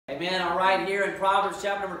Amen. All right, here in Proverbs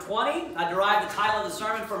chapter number 20, I derived the title of the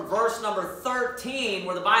sermon from verse number 13,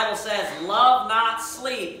 where the Bible says, "Love not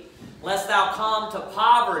sleep, lest thou come to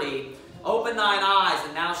poverty. Open thine eyes,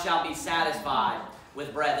 and thou shalt be satisfied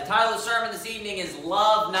with bread." The title of the sermon this evening is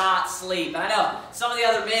 "Love Not Sleep." And I know some of the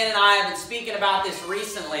other men and I have been speaking about this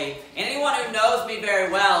recently, and anyone who knows me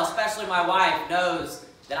very well, especially my wife, knows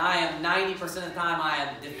that I am 90% of the time I am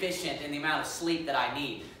deficient in the amount of sleep that I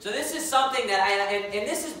need. So this is something that and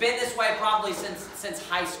this has been this way probably since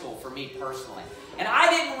high school for me personally. And I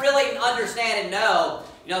didn't really understand and know,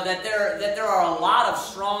 that there are a lot of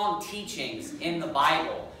strong teachings in the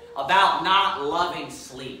Bible about not loving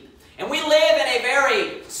sleep. And we live in a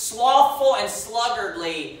very slothful and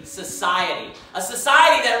sluggardly society. A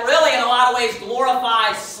society that really in a lot of ways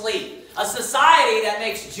glorifies sleep. A society that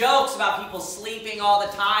makes jokes about people sleeping all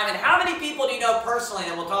the time. And how many people do you know personally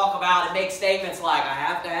that will talk about and make statements like, "I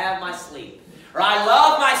have to have my sleep," or "I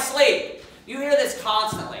love my sleep"? You hear this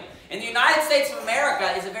constantly. And the United States of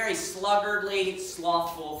America is a very sluggardly,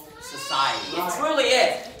 slothful society. It truly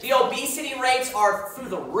is. The obesity rates are through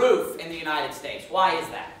the roof in the United States. Why is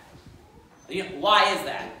that? Why is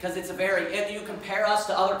that? Because if you compare us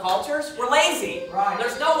to other cultures, we're lazy. Right.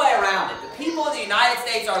 There's no way around it. The people in the United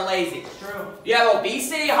States are lazy. True. You have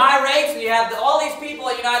obesity, high rates, and you have all these people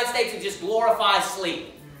in the United States who just glorify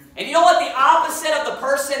sleep. And you know what the opposite of the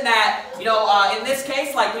person that, in this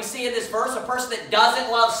case, like we see in this verse, a person that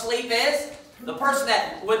doesn't love sleep is? The person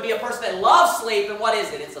that would be a person that loves sleep, and what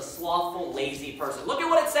is it? It's a slothful, lazy person. Look at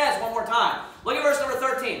what it says one more time. Look at verse number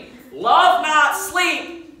 13. "Love not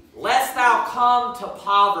sleep, lest thou come to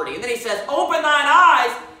poverty." And then he says, "Open thine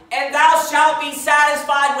eyes, and thou shalt be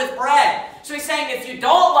satisfied with bread." So he's saying if you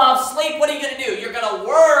don't love sleep, what are you going to do? You're going to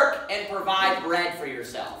work and provide bread for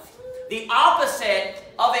yourself. The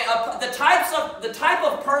opposite of the type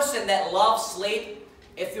of person that loves sleep,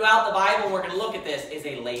 if throughout the Bible we're going to look at this, is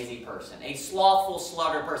a lazy person, a slothful,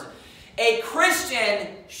 sluggard person. A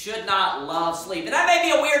Christian should not love sleep. And that may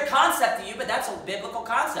be a weird concept to you, but that's a biblical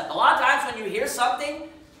concept. A lot of times when you hear something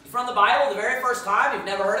from the Bible the very first time, you've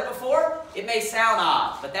never heard it before, it may sound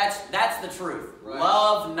odd, but that's the truth. Right.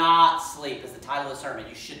 Love not sleep is the title of the sermon.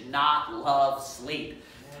 You should not love sleep.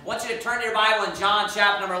 I want you to turn to your Bible in John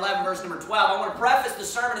chapter number 11, verse number 12. I want to preface the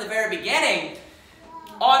sermon at the very beginning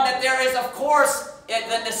on that there is, of course,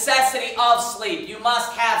 the necessity of sleep. You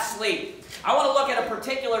must have sleep. I want to look at a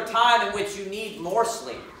particular time in which you need more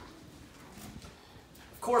sleep.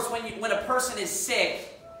 Of course, when a person is sick,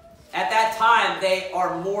 at that time, they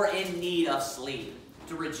are more in need of sleep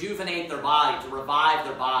to rejuvenate their body, to revive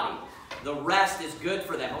their body. The rest is good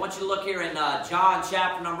for them. I want you to look here in John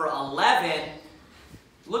chapter number 11.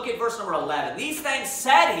 Look at verse number 11. "These things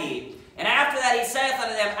said he, and after that he saith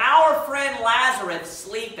unto them, Our friend Lazarus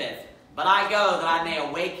sleepeth, but I go that I may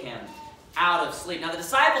awake him out of sleep." Now the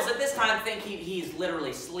disciples at this time think he's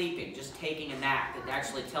literally sleeping, just taking a nap. It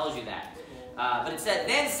actually tells you that. But it said,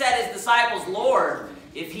 "Then said his disciples, Lord,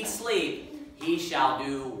 if he sleep, he shall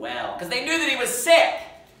do well." Because they knew that he was sick.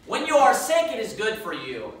 When you are sick, it is good for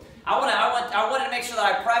you. I wanted to make sure that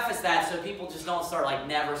I preface that so people just don't start like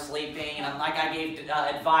never sleeping. And I gave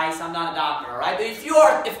advice. I'm not a doctor, all right? But if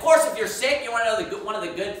you're sick, you want to know one of the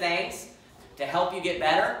good things to help you get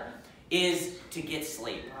better is to get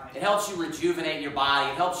sleep. It helps you rejuvenate your body.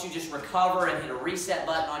 It helps you just recover and hit a reset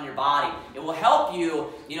button on your body. It will help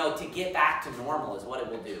you, to get back to normal is what it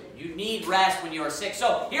will do. You need rest when you are sick.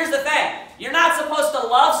 So here's the thing. You're not supposed to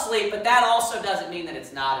love sleep, but that also doesn't mean that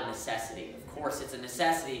it's not a necessity. Of course, it's a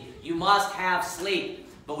necessity. You must have sleep,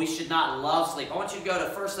 but we should not love sleep. I want you to go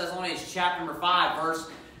to 1 Thessalonians chapter number 5, verse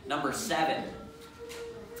number 7.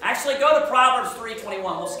 Actually, go to Proverbs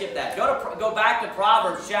 3:21. We'll skip that. Go back to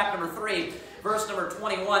Proverbs chapter number 3. Verse number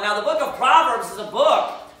 21. Now, the book of Proverbs is a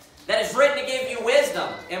book that is written to give you wisdom.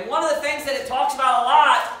 And one of the things that it talks about a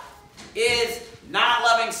lot is not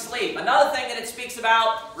loving sleep. Another thing that it speaks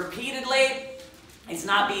about repeatedly is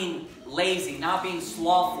not being lazy, not being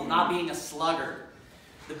slothful, not being a sluggard.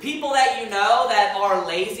 The people that you know that are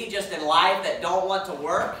lazy just in life, that don't want to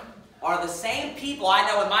work, are the same people I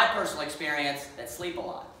know in my personal experience that sleep a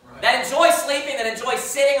lot. Right. That enjoy sleeping, that enjoy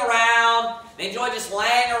sitting around, they enjoy just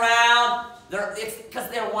laying around. It's because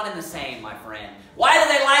they're one and the same, my friend. Why do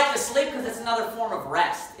they like to sleep? Because it's another form of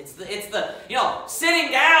rest. It's the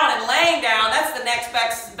sitting down and laying down, that's the next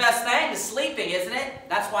best thing to sleeping, isn't it?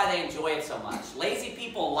 That's why they enjoy it so much. Lazy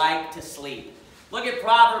people like to sleep. Look at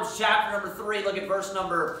Proverbs chapter number 3. Look at verse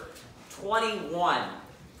number 21.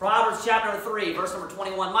 Proverbs chapter number 3, verse number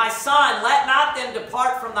 21. "My son, let not them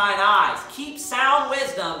depart from thine eyes. Keep sound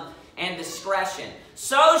wisdom and discretion.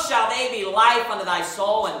 So shall they be life unto thy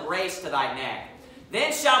soul and grace to thy neck.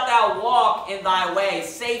 Then shalt thou walk in thy way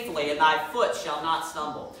safely, and thy foot shall not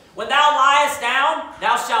stumble. When thou liest down,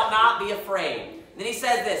 thou shalt not be afraid. Then he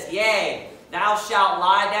says this, yea, thou shalt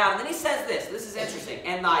lie down. And then he says this is interesting,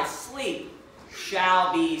 and thy sleep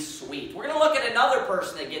shall be sweet. We're going to look at another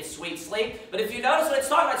person that gets sweet sleep, but if you notice what it's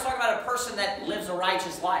talking about a person that lives a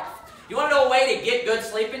righteous life. You want to know a way to get good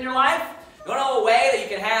sleep in your life? You want to know a way that you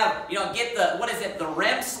can have, get the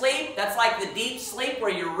REM sleep? That's like the deep sleep where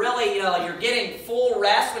you're really, you're getting full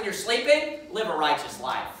rest when you're sleeping. Live a righteous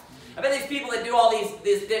life. I bet these people that do all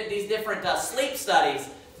these different sleep studies,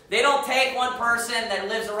 they don't take one person that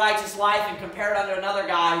lives a righteous life and compare it to another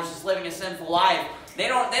guy who's just living a sinful life. They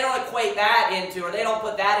don't equate that into, or they don't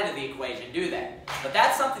put that into the equation, do they? But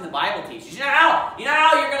that's something the Bible teaches. You know how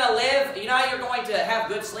you're going to live, you know how you're going to have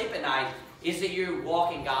good sleep at night, is that you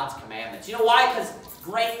walk in God's commandments. You know why? Because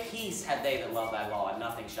great peace have they that love thy law, and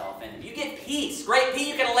nothing shall offend them. You get peace, great peace.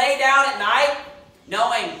 You can lay down at night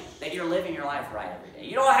knowing that you're living your life right every day.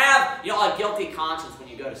 You don't have a guilty conscience when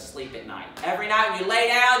you go to sleep at night. Every night when you lay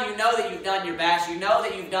down, you know that you've done your best. You know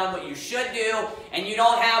that you've done what you should do, and you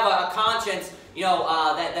don't have a conscience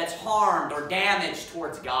that's harmed or damaged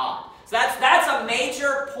towards God. So that's a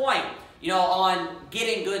major point, on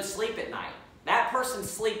getting good sleep at night. That person's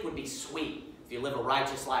sleep would be sweet if you live a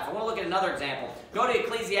righteous life. I want to look at another example. Go to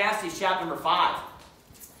Ecclesiastes chapter number 5.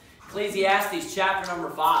 Ecclesiastes chapter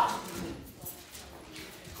number 5.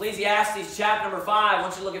 Ecclesiastes chapter number 5. I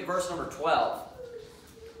want you to look at verse number 12.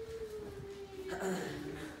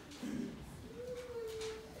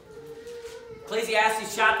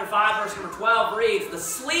 Ecclesiastes chapter 5, verse number 12 reads, the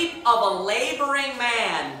sleep of a laboring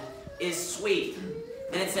man is sweet.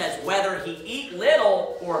 Then it says, whether he eat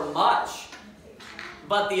little or much.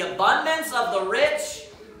 But the abundance of the rich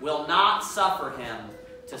will not suffer him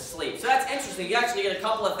to sleep. So that's interesting. You actually get a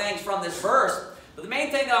couple of things from this verse. But the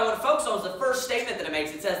main thing that I want to focus on is the first statement that it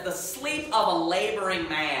makes. It says, the sleep of a laboring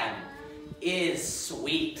man is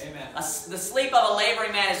sweet. Amen. The sleep of a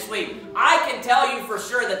laboring man is sweet. I can tell you for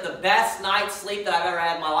sure that the best night's sleep that I've ever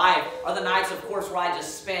had in my life are the nights, of course, where I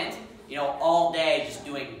just spent all day just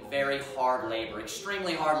doing very hard labor,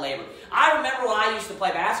 extremely hard labor. I remember when I used to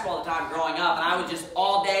play basketball all the time growing up, and I would just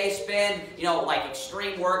all day spend, like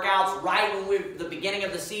extreme workouts. Right when the beginning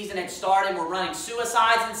of the season had started, we're running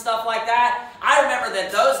suicides and stuff like that. I remember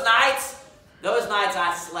that those nights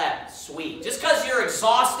I slept sweet. Just because you're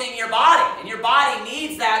exhausting your body, and your body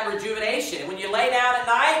needs that rejuvenation. And when you lay down at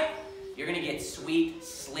night, you're going to get sweet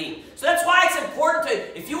sleep. So that's why it's important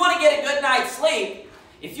if you want to get a good night's sleep,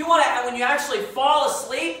 if you want to, when you actually fall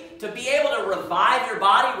asleep, to be able to revive your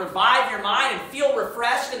body, revive your mind, and feel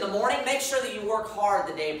refreshed in the morning, make sure that you work hard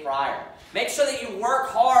the day prior. Make sure that you work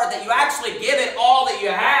hard, that you actually give it all that you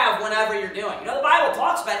have whenever you're doing. The Bible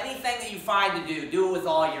talks about anything that you find to do it with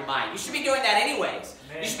all your might. You should be doing that anyways.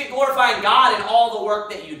 Amen. You should be glorifying God in all the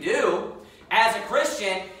work that you do as a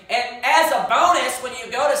Christian. And as a bonus, when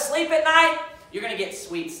you go to sleep at night, you're going to get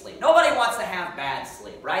sweet sleep. Nobody wants to have bad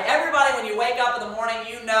sleep, right? Everybody, when you wake up in the morning,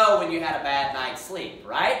 you know when you had a bad night's sleep,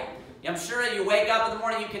 right? I'm sure you wake up in the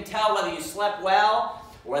morning, you can tell whether you slept well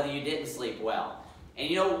or whether you didn't sleep well. And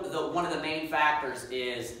one of the main factors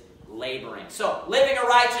is laboring. So, living a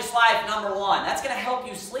righteous life, number one, that's going to help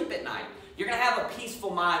you sleep at night. You're going to have a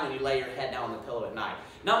peaceful mind when you lay your head down on the pillow at night.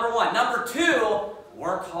 Number one. Number two,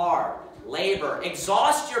 work hard, labor,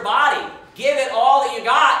 exhaust your body. Give it all that you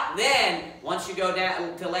got. Then, once you go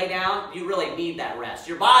down to lay down, you really need that rest.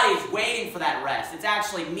 Your body is waiting for that rest. It's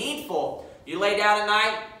actually needful. You lay down at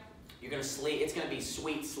night, you're going to sleep. It's going to be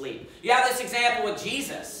sweet sleep. You have this example with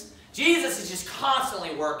Jesus. Jesus is just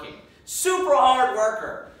constantly working. Super hard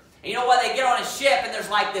worker. And you know what? They get on a ship and there's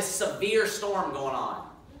like this severe storm going on.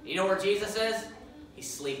 You know where Jesus is? He's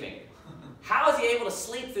sleeping. How is he able to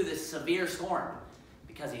sleep through this severe storm?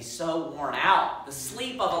 Because he's so worn out. The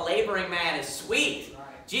sleep of a laboring man is sweet.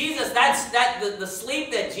 Jesus, the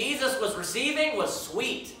sleep that Jesus was receiving was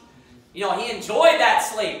sweet. He enjoyed that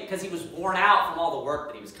sleep because he was worn out from all the work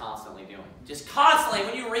that he was constantly doing. Just constantly,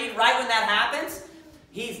 when you read right when that happens,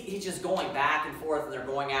 he's just going back and forth, and they're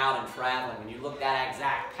going out and traveling. When you look that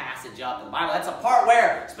exact passage up in the Bible, that's a part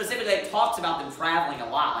where specifically it talks about them traveling a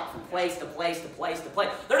lot, like from place to place to place to place.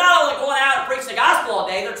 They're not only going out and preaching the gospel all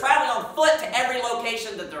day, they're traveling on foot to every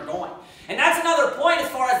location that they're going. And that's another point as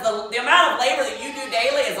far as the amount of labor that you do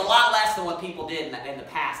daily is a lot less than what people did in the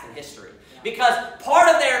past in history. Because part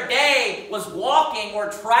of their day was walking or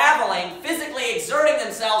traveling, physically exerting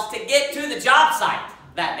themselves to get to the job site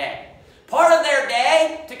that day. Part of their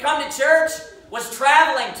day to come to church was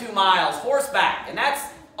traveling 2 miles horseback. And that's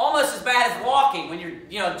almost as bad as walking when you're,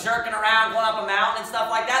 jerking around, going up a mountain and stuff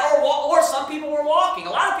like that. Or some people were walking. A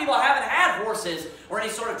lot of people haven't had horses or any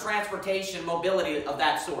sort of transportation, mobility of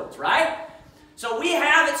that sort, right? So we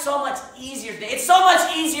have it so much easier today. It's so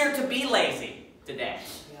much easier to be lazy today.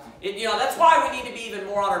 That's why we need to be even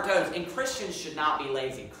more on our toes. And Christians should not be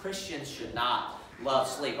lazy. Christians should not love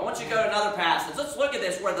sleep. I want you to go to another passage. Let's look at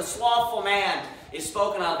this where the slothful man is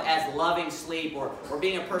spoken of as loving sleep or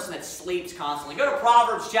being a person that sleeps constantly. Go to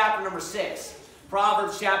Proverbs chapter number 6.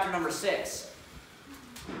 Proverbs chapter number 6.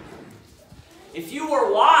 If you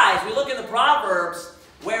were wise, we look in the Proverbs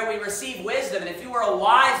where we receive wisdom, and if you were a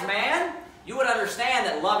wise man, you would understand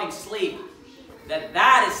that loving sleep,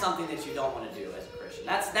 that is something that you don't want to do as a Christian.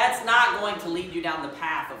 That's not going to lead you down the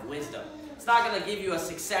path of wisdom. It's not going to give you a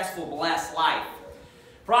successful, blessed life.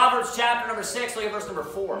 Proverbs chapter number 6, look at verse number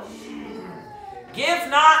 4. Give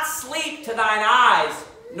not sleep to thine eyes,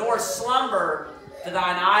 nor slumber to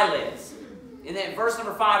thine eyelids. And then verse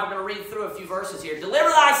number 5, we're going to read through a few verses here. Deliver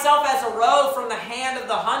thyself as a roe from the hand of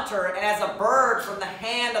the hunter, and as a bird from the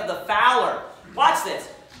hand of the fowler. Watch this.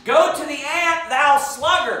 Go to the ant, thou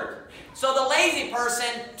sluggard. So the lazy person,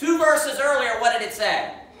 2 verses earlier, what did it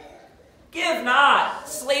say? Give not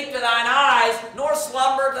sleep to thine eyes, nor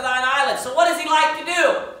slumber to thine eyelids. So what does he like to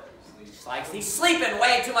do? He's sleeping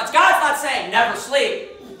way too much. God's not saying never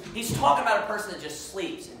sleep. He's talking about a person that just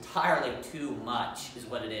sleeps entirely too much, is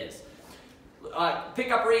what it is.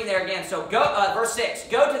 Pick up reading there again. So go, verse 6.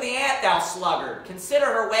 Go to the ant, thou sluggard. Consider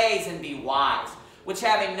her ways and be wise, which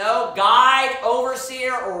having no guide,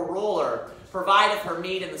 overseer, or ruler, provideth her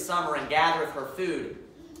meat in the summer and gathereth her food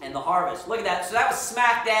in the harvest. Look at that. So that was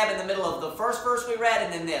smack dab in the middle of the first verse we read,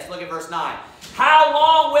 and then this. Look at verse 9. How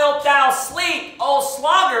long wilt thou sleep, O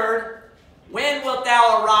sluggard? When wilt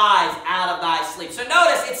thou arise out of thy sleep? So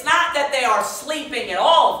notice, it's not that they are sleeping at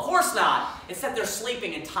all. Of course not. It's that they're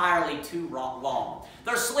sleeping entirely too long.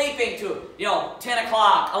 They're sleeping to, 10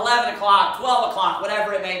 o'clock, 11 o'clock, 12 o'clock,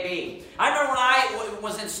 whatever it may be. I remember when I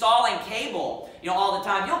was installing cable, all the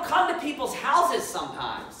time. You'll come to people's houses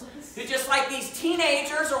sometimes who just like these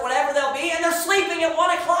teenagers or whatever they'll be, and they're sleeping at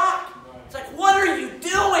 1 o'clock. It's like, what are you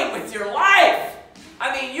doing with your life?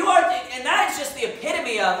 I mean, you are, and that is just the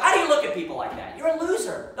epitome of, how do you look at people like that? You're a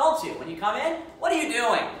loser, don't you? When you come in, what are you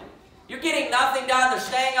doing? You're getting nothing done. They're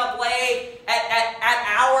staying up late at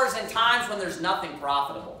hours and times when there's nothing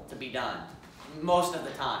profitable to be done most of the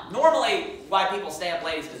time. Normally, why people stay up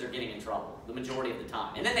late is because they're getting in trouble the majority of the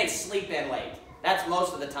time. And then they sleep in late. That's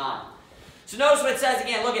most of the time. So notice what it says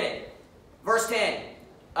again. Look at it. Verse 10.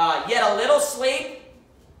 Yet a little sleep,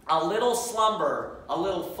 a little slumber, a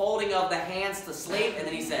little folding of the hands to sleep. And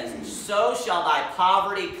then he says, so shall thy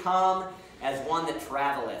poverty come as one that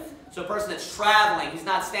traveleth. So a person that's traveling, he's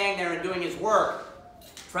not staying there and doing his work,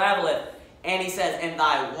 traveleth. And he says, and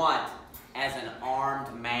thy want as an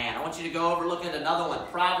armed man. I want you to go over, look at another one.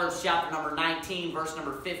 Proverbs chapter number 19, verse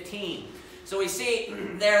number 15. So we see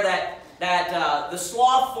there that the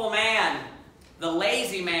slothful man, the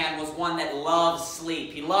lazy man, was one that loves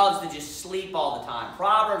sleep. He loves to just sleep all the time.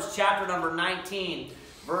 Proverbs chapter number 19,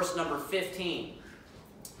 verse number 15.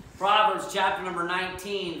 Proverbs chapter number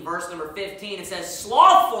 19, verse number 15. It says,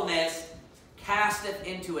 slothfulness casteth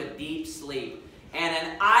into a deep sleep, and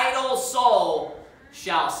an idle soul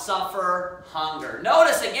shall suffer hunger.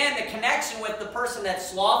 Notice again the connection with the person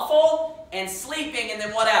that's slothful and sleeping, and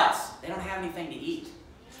then what else? They don't have anything to eat.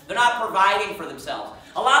 They're not providing for themselves.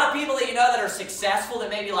 A lot of people that that are successful, that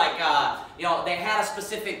maybe like, they had a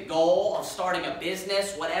specific goal of starting a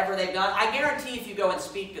business, whatever they've done. I guarantee if you go and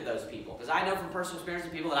speak to those people, because I know from personal experience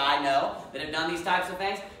of people that I know that have done these types of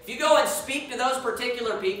things, if you go and speak to those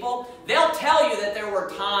particular people, they'll tell you that there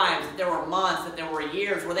were times, that there were months, that there were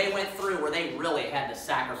years where they went through where they really had to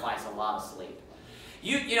sacrifice a lot of sleep.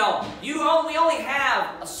 We only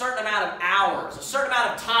have a certain amount of hours, a certain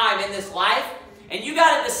amount of time in this life, and you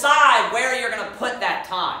got to decide where you're going to put that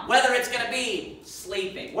time. Whether it's going to be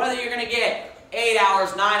sleeping, whether you're going to get 8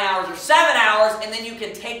 hours, 9 hours, or 7 hours, and then you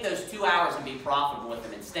can take those 2 hours and be profitable with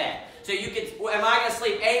them instead. So you could, am I going to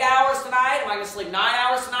sleep 8 hours tonight? Am I going to sleep 9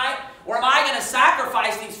 hours tonight? Or am I going to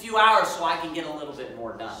sacrifice these few hours so I can get a little bit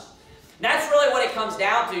more done? And that's really what it comes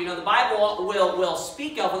down to. The Bible will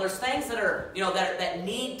speak of when there's things that are, that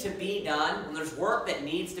need to be done, when there's work that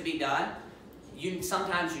needs to be done,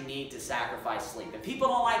 sometimes you need to sacrifice sleep. And people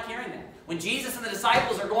don't like hearing that. When Jesus and the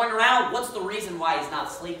disciples are going around, what's the reason why he's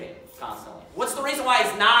not sleeping constantly? What's the reason why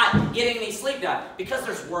he's not getting any sleep done? Because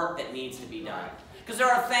there's work that needs to be done. Because there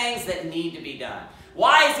are things that need to be done.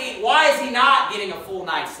 Why is he not getting a full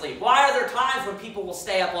night's sleep? Why are there times when people will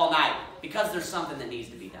stay up all night? Because there's something that needs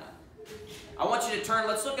to be done. I want you to turn,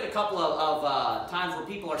 let's look at a couple of times where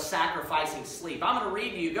people are sacrificing sleep. I'm going to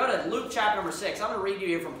read to you, go to Luke chapter number 6. I'm going to read to you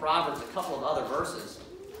here from Proverbs a couple of other verses.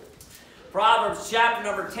 Proverbs chapter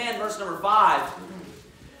number 10, verse number 5.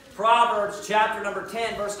 Proverbs chapter number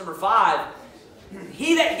 10, verse number 5.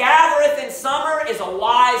 He that gathereth in summer is a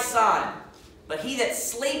wise son, but he that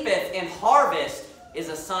sleepeth in harvest is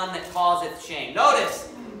a son that causeth shame. Notice,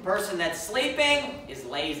 the person that's sleeping is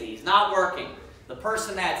lazy. He's not working. The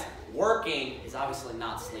person that's working is obviously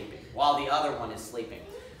not sleeping, while the other one is sleeping.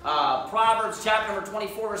 Proverbs chapter number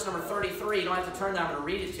 24, verse number 33. You don't have to turn there. I'm going to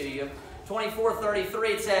read it to you. 24:33,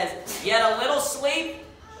 it says, Yet a little sleep,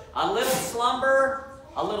 a little slumber,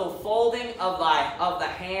 a little folding of the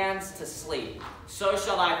hands to sleep. So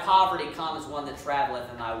shall thy poverty come as one that traveleth,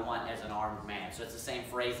 and thy want as an armed man. So it's the same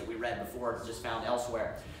phrase that we read before, it's just found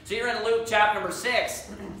elsewhere. So you're in Luke chapter number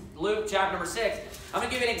 6. Luke chapter number 6. I'm going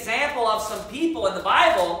to give you an example of some people in the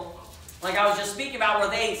Bible, like I was just speaking about, where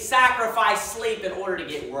they sacrifice sleep in order to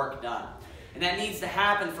get work done. And that needs to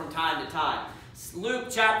happen from time to time. Luke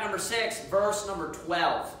chapter number 6, verse number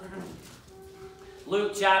 12.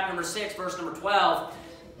 Luke chapter number 6, verse number 12.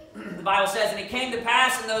 The Bible says, And it came to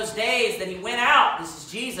pass in those days that he went out, this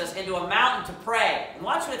is Jesus, into a mountain to pray. And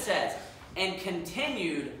watch what it says. And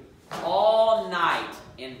continued all night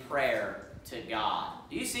in prayer to God.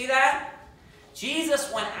 Do you see that?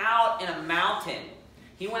 Jesus went out in a mountain.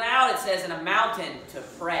 He went out, it says, in a mountain to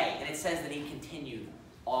pray. And it says that he continued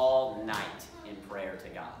all night in prayer to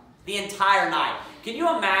God. The entire night. Can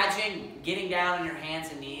you imagine getting down on your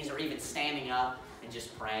hands and knees or even standing up and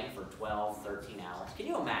just praying for 12, 13 hours? Can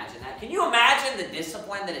you imagine that? Can you imagine the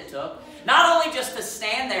discipline that it took? Not only just to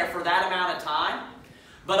stand there for that amount of time,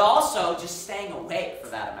 but also just staying awake for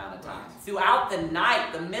that amount of time. Throughout the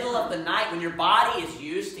night, the middle of the night, when your body is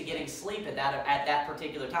used to getting sleep at that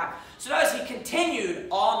particular time. So notice he continued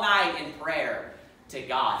all night in prayer to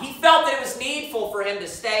God. He felt that it was needful for him to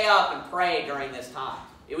stay up and pray during this time.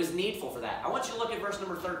 It was needful for that. I want you to look at verse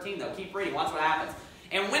number 13, though. Keep reading. Watch what happens.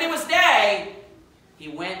 And when it was day, he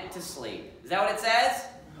went to sleep. Is that what it says?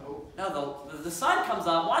 No, the sun comes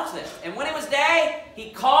up. Watch this. And when it was day,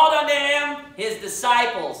 he called unto him his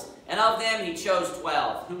disciples, and of them he chose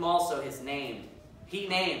 12, whom also he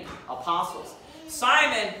named apostles.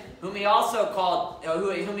 Simon, whom he also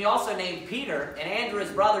named Peter, and Andrew his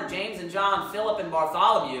brother, James and John, Philip and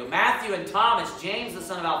Bartholomew, Matthew and Thomas, James the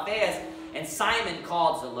son of Alphaeus, and Simon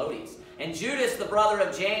called Zelotes, and Judas the brother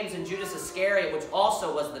of James, and Judas Iscariot, which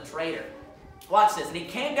also was the traitor. Watch this. And he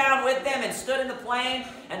came down with them and stood in the plain,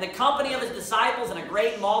 and the company of his disciples, and a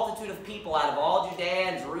great multitude of people out of all Judea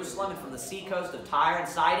and Jerusalem, and from the seacoast of Tyre and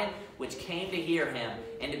Sidon, which came to hear him,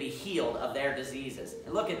 and to be healed of their diseases.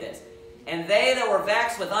 And look at this. And they that were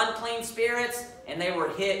vexed with unclean spirits, and they were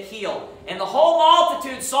healed. And the whole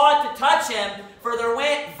multitude sought to touch him, for there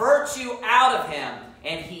went virtue out of him,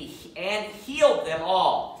 and he healed them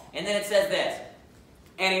all. And then it says this.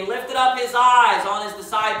 And he lifted up his eyes on his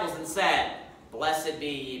disciples and said, Blessed be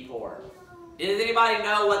ye poor. Does anybody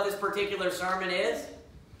know what this particular sermon is?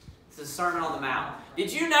 It's the Sermon on the Mount.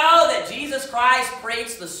 Did you know that Jesus Christ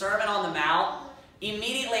preached the Sermon on the Mount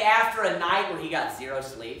immediately after a night where he got zero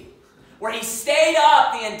sleep? Where he stayed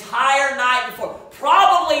up the entire night before.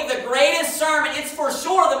 Probably the greatest sermon. It's for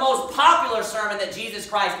sure the most popular sermon that Jesus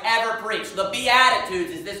Christ ever preached. The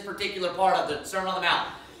Beatitudes is this particular part of the Sermon on the Mount.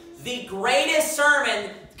 The greatest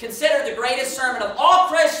sermon, considered the greatest sermon of all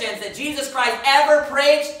Christians that Jesus Christ ever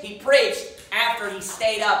preached, he preached after he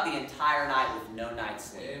stayed up the entire night with no night's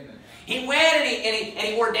sleep. Amen. He went and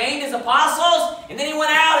he ordained his apostles, and then he went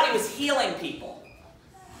out and he was healing people.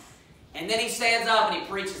 And then he stands up and he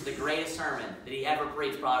preaches the greatest sermon that he ever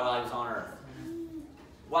preached probably while he was on earth.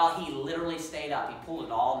 While he literally stayed up. He pulled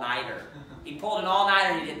an all-nighter. He pulled an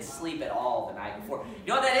all-nighter and he didn't sleep at all the night before.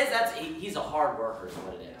 You know what that is? He's a hard worker is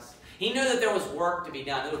what it is. He knew that there was work to be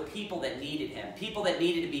done. There were people that needed him. People that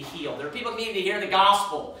needed to be healed. There were people that needed to hear the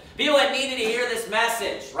gospel. People that needed to hear this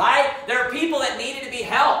message, right? There are people that needed to be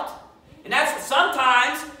helped. And that's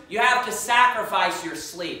sometimes you have to sacrifice your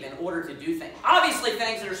sleep in order to do things. Obviously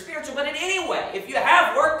things that are spiritual, but in any way, if you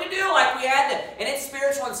have work to do, like we had to, and it's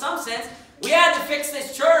spiritual in some sense, we had to fix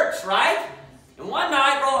this church, right? And one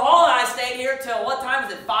night, Brother Hall and I stayed here till, what time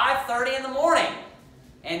was it? 5:30 in the morning.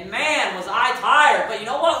 And man, was I tired. But you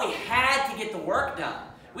know what? We had to get the work done.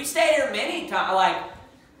 We stayed here many times. Like,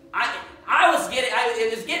 it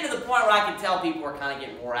was getting to the point where I could tell people were kind of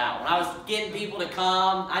getting wore out. When I was getting people to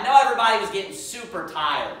come, I know everybody was getting super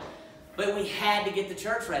tired. But we had to get the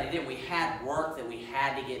church ready, didn't we? We had work that we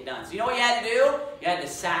had to get done. So you know what you had to do? You had to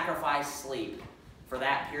sacrifice sleep for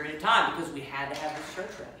that period of time because we had to have the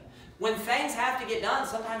church ready. When things have to get done,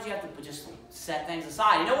 sometimes you have to just set things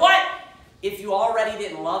aside. You know what? If you already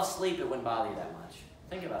didn't love sleep, it wouldn't bother you that much.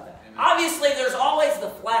 Think about that. Amen. Obviously, there's always the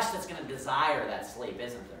flesh that's going to desire that sleep,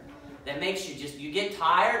 isn't there? That makes you get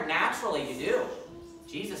tired. Naturally, you do.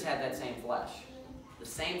 Jesus had that same flesh. The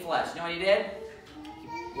same flesh. You know what he did?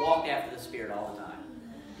 He walked after the Spirit all the time.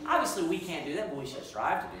 Obviously, we can't do that, but we should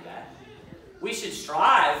strive to do that. We should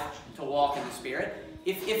strive to walk in the Spirit.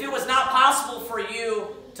 If it was not possible for you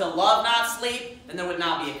to love not sleep, then there would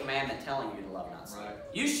not be a commandment telling you to love not sleep. Right.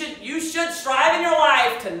 You should strive in your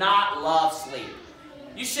life to not love sleep.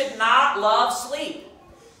 You should not love sleep.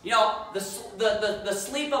 You know, the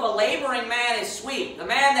sleep of a laboring man is sweet. The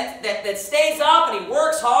man that stays up and he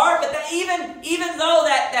works hard, but that even though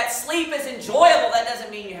that sleep is enjoyable, that doesn't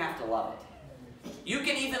mean you have to love it. You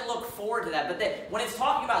can even look forward to that. But when it's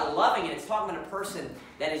talking about loving it, it's talking about a person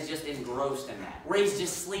that is just engrossed in that. Where he's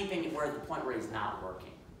just sleeping at the point where he's not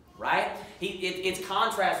working. Right? It's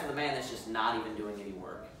contrast with a man that's just not even doing any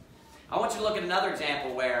work. I want you to look at another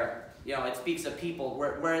example where, you know, it speaks of people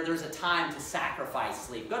where there's a time to sacrifice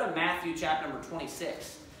sleep. Go to Matthew chapter number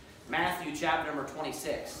 26. Matthew chapter number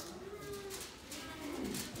 26.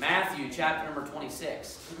 Matthew chapter number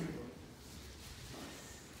 26.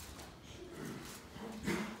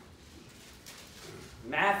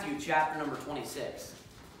 Matthew chapter number 26.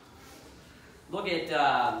 Look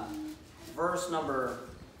at verse number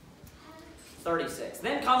 36.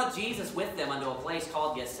 Then cometh Jesus with them unto a place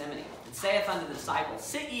called Gethsemane, and saith unto the disciples,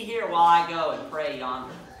 Sit ye here while I go and pray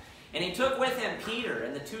yonder. And he took with him Peter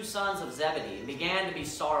and the two sons of Zebedee, and began to be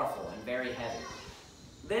sorrowful and very heavy.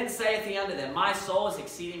 Then saith he unto them, My soul is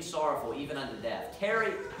exceeding sorrowful, even unto death.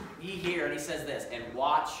 Tarry ye here, and he says this, and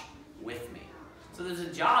watch with me. So there's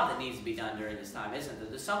a job that needs to be done during this time, isn't there?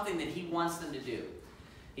 There's something that he wants them to do.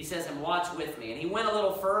 He says, and watch with me. And he went a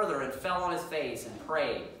little further and fell on his face and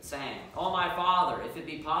prayed, saying, O my Father, if it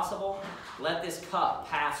be possible, let this cup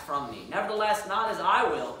pass from me. Nevertheless, not as I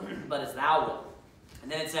will, but as thou wilt.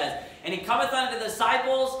 And then it says, and he cometh unto the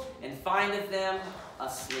disciples, and findeth them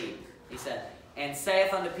asleep. He said, and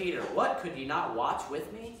saith unto Peter, What, could ye not watch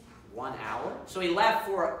with me 1 hour? So he left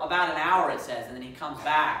for about an hour, it says, and then he comes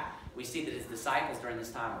back. We see that his disciples during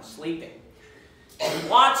this time are sleeping. And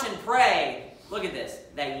watch and pray, look at this,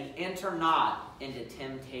 that ye enter not into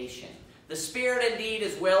temptation. The spirit indeed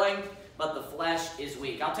is willing, but the flesh is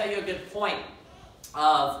weak. I'll tell you a good point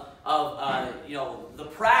of the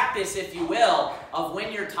practice, if you will, of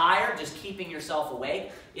when you're tired, just keeping yourself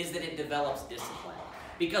awake, is that it develops discipline.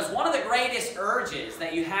 Because one of the greatest urges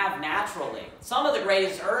that you have naturally, some of the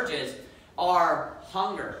greatest urges are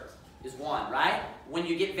hunger is one, right? When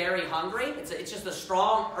you get very hungry, it's just a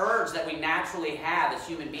strong urge that we naturally have as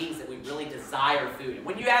human beings, that we really desire food. And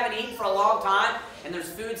when you haven't eaten for a long time and there's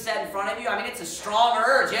food set in front of you, I mean, it's a strong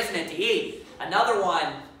urge, isn't it, to eat? Another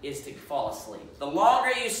one is to fall asleep. The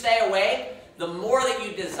longer you stay awake, the more that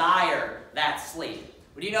you desire that sleep.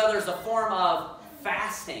 But you know, there's a form of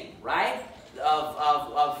fasting, right?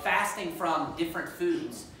 Of fasting from different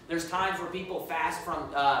foods. There's times where people fast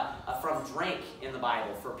from drink in the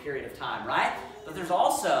Bible for a period of time, right? But there's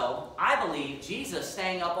also, I believe, Jesus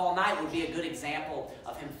staying up all night would be a good example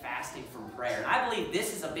of him fasting from prayer. And I believe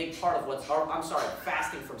this is a big part of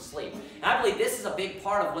fasting from sleep. And I believe this is a big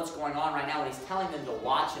part of what's going on right now when he's telling them to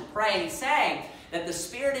watch and pray. And he's saying that the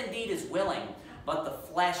spirit indeed is willing, but the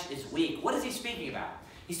flesh is weak. What is he speaking about?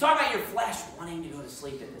 He's talking about your flesh wanting to go to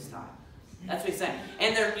sleep at this time. That's what he's saying.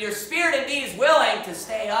 And your spirit indeed is willing to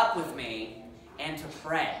stay up with me and to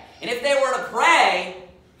pray. And if they were to pray,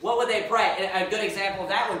 what would they pray? A good example of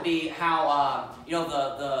that would be how,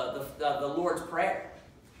 the Lord's Prayer.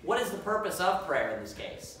 What is the purpose of prayer in this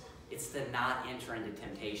case? It's to not enter into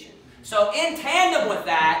temptation. So in tandem with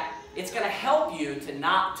that, it's going to help you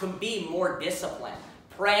to be more disciplined.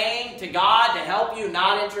 Praying to God to help you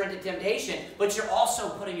not enter into temptation, but you're also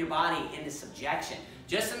putting your body into subjection.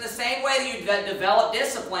 Just in the same way that you develop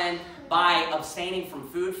discipline by abstaining from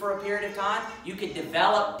food for a period of time, you can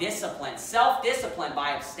develop discipline, self-discipline, by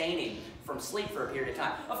abstaining from sleep for a period of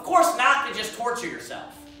time. Of course, not to just torture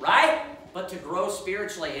yourself, right? But to grow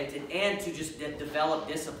spiritually and to just develop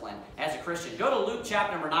discipline as a Christian. Go to Luke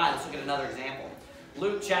chapter number 9. Let's look at another example.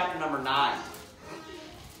 Luke chapter number 9.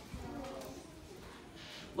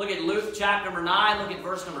 Look at Luke chapter number 9. Look at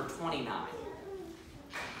verse number 29.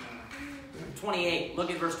 28.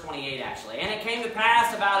 Look at verse 28, actually. And it came to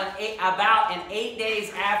pass about 8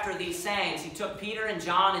 days after these sayings, he took Peter and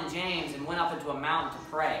John and James and went up into a mountain to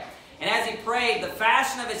pray. And as he prayed, the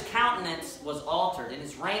fashion of his countenance was altered, and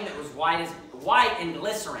his raiment was white and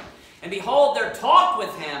glistering. And behold, there talked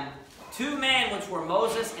with him 2 men, which were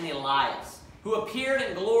Moses and Elias. who appeared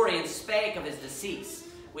in glory and spake of his decease,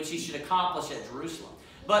 which he should accomplish at Jerusalem.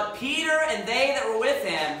 But Peter and they that were with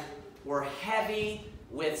him were heavy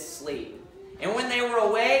with sleep. And when they were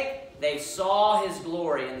awake, they saw his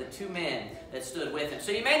glory and the two men that stood with him.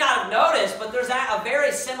 So you may not have noticed, but there's a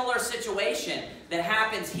very similar situation that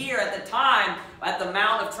happens here at the time at the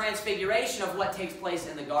Mount of Transfiguration of what takes place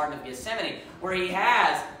in the Garden of Gethsemane, where he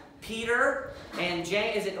has Peter and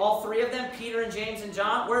James. Is it all three of them? Peter and James and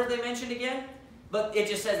John? Where are they mentioned again? But it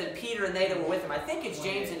just says that Peter and they that were with him. I think it's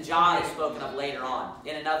James and John is spoken of later on.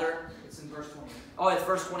 In another? It's in verse 28. Oh, it's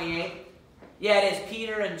verse 28? Yeah, it is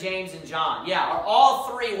Peter and James and John. Yeah, are all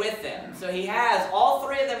three with them. So he has all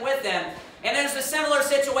three of them with them. And there's a similar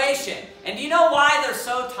situation. And do you know why they're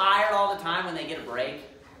so tired all the time when they get a break?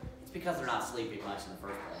 It's because they're not sleeping much in the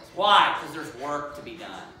first place. Why? Because there's work to be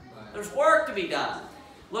done. There's work to be done.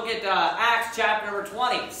 Look at Acts chapter number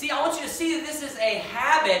 20. See, I want you to see that this is a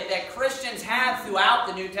habit that Christians have throughout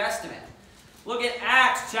the New Testament. Look at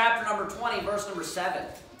Acts chapter number 20, verse number 7.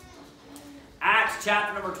 Acts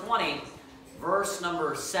chapter number 20, verse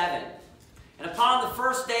number 7. And upon the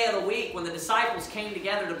first day of the week, when the disciples came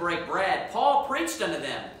together to break bread, Paul preached unto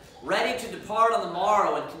them, ready to depart on the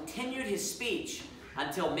morrow, and continued his speech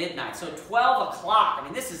until midnight. So 12 o'clock. I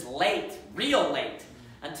mean, this is late, real late,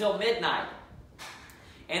 until midnight.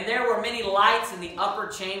 And there were many lights in the upper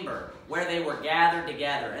chamber where they were gathered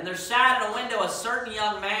together. And there sat in a window a certain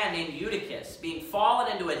young man named Eutychus, being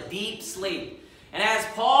fallen into a deep sleep. And as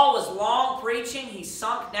Paul was long preaching, he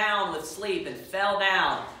sunk down with sleep and fell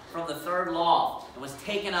down from the third loft and was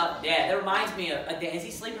taken up dead. That reminds me of, is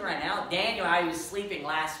he sleeping right now? Daniel, how he was sleeping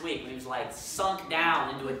last week when he was like sunk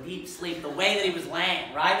down into a deep sleep, the way that he was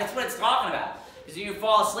laying, right? That's what it's talking about. Because when you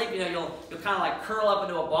fall asleep, you know, you'll kind of like curl up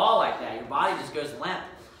into a ball like that. Your body just goes limp.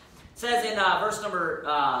 It says in verse number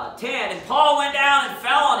 10, and Paul went down and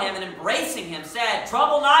fell on him, and embracing him said,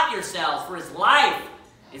 trouble not yourselves, for his life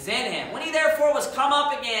is in him. When he therefore was come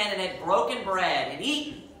up again and had broken bread and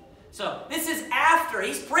eaten. So this is after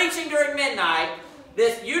he's preaching during midnight.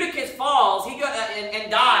 This Eutychus falls and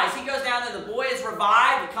dies. He goes down there. The boy is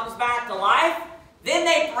revived. He comes back to life. Then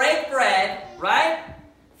they break bread, right?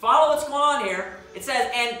 Follow what's going on here. It says,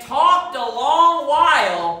 and talked a long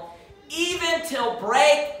while, even till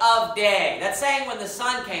break of day. That's saying when the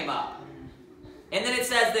sun came up. And then it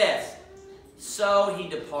says this, so he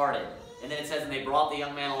departed. And then it says, and they brought the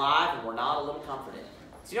young man alive and were not a little comforted.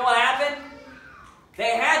 So you know what happened?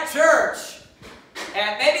 They had church,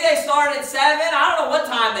 and maybe they started at 7. I don't know what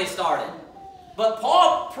time they started. But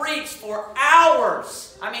Paul preached for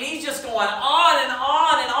hours. I mean, he's just going on and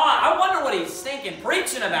on and on. I wonder what he's thinking,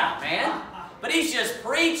 preaching about, man. But he's just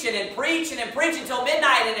preaching and preaching and preaching until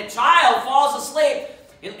midnight, and a child falls asleep,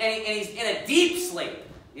 and he's in a deep sleep.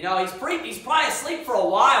 You know, he's probably asleep for a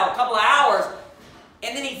while, a couple of hours,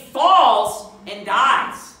 and then he falls and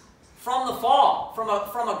dies from the fall, from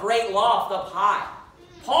a great loft up high.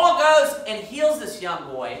 Paul goes and heals this young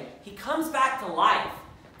boy. He comes back to life.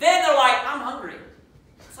 Then they're like, I'm hungry.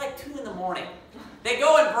 It's like 2 in the morning. They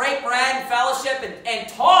go and break bread and fellowship and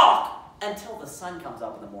talk until the sun comes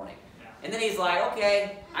up in the morning. And then he's like,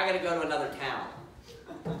 okay, I got to go to another town.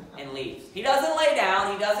 And leaves. He doesn't lay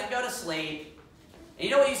down. He doesn't go to sleep. And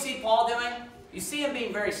you know what you see Paul doing? You see him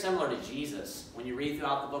being very similar to Jesus when you read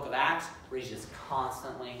throughout the book of Acts, where he's just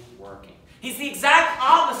constantly working. He's the exact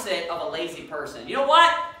opposite of a lazy person. You know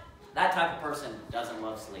what? That type of person doesn't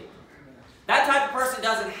love sleep. That type of person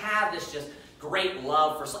doesn't have this just great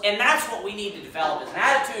love for sleep. And that's what we need to develop as an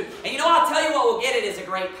attitude. And you know, I'll tell you what will get it is a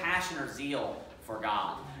great passion or zeal for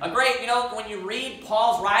God. A great, you know, when you read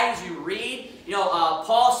Paul's writings, you read,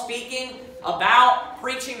 Paul speaking about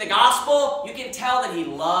preaching the gospel, you can tell that he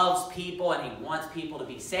loves people and he wants people to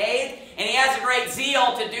be saved. And he has a great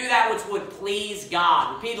zeal to do that which would please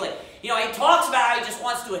God repeatedly. You know, he talks about how he just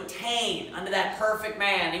wants to attain unto that perfect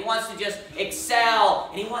man. He wants to just excel,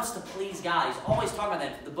 and he wants to please God. He's always talking about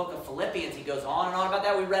that. In the book of Philippians, he goes on and on about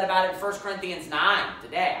that. We read about it in 1 Corinthians 9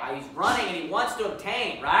 today. How he's running and he wants to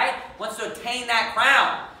obtain, right? Wants to attain that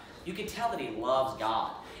crown. You can tell that he loves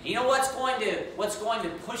God. And you know what's going to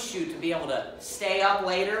push you to be able to stay up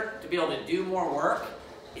later, to be able to do more work,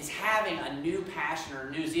 is having a new passion or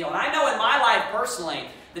a new zeal. And I know in my life personally,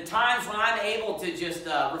 the times when I'm able to just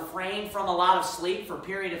refrain from a lot of sleep for a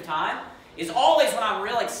period of time is always when I'm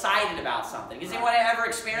real excited about something. Has anyone ever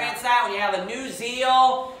experienced that? When you have a new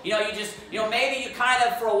zeal, maybe you kind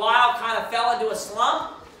of, for a while, kind of fell into a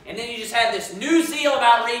slump, and then you just had this new zeal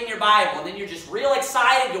about reading your Bible, and then you're just real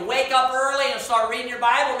excited to wake up early and start reading your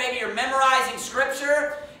Bible. Maybe you're memorizing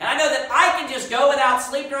Scripture. And I know that I can just go without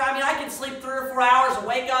sleep. I can sleep 3 or 4 hours and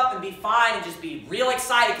wake up and be fine and just be real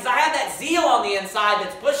excited because I have that zeal on inside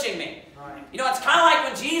that's pushing me. You know, it's kind of like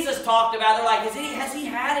when Jesus talked about, they're like, has he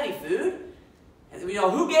had any food? You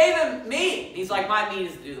know, who gave him meat? He's like, my meat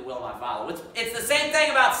is to do the will of my Father. It's the same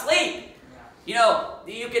thing about sleep. You know,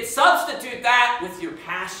 you could substitute that with your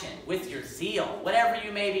passion, with your zeal, whatever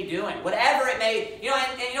you may be doing, whatever it may, you know,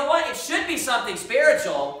 and you know what? It should be something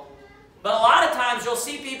spiritual, but a lot of times you'll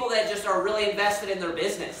see people that just are really invested in their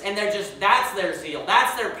business, and that's their zeal,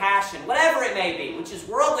 that's their passion, whatever it may be, which is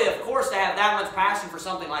worldly, of course, to have that much passion for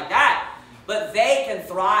something like that, but they can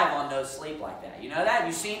thrive on no sleep like that. You know that?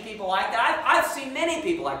 You've seen people like that? I've seen many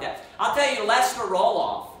people like that. I'll tell you, Lester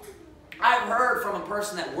Roloff, I've heard from a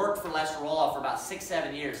person that worked for Lester Roloff for about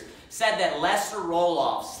 6-7 years, said that Lester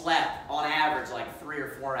Roloff slept on average like 3 or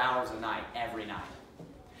 4 hours a night, every night.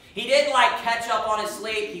 He didn't like catch up on his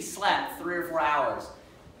sleep. He slept 3 or 4 hours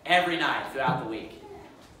every night throughout the week.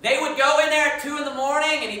 They would go in there at 2 in the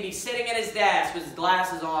morning and he'd be sitting at his desk with his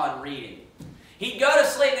glasses on reading. He'd go to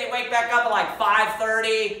sleep and they'd wake back up at like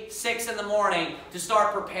 5:30, 6 in the morning to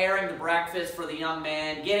start preparing the breakfast for the young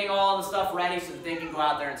man, getting all the stuff ready so that they can go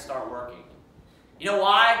out there and start working. You know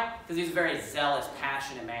why? Because he was a very zealous,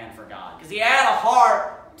 passionate man for God. Because he had a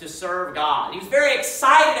heart to serve God. He was very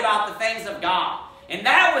excited about the things of God. And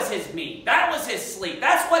that was his meat. That was his sleep.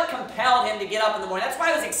 That's what compelled him to get up in the morning. That's why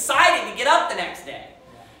he was excited to get up the next day.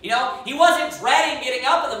 You know, he wasn't dreading getting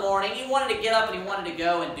up in the morning. He wanted to get up and he wanted to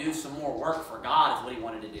go and do some more work for God is what he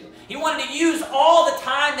wanted to do. He wanted to use all the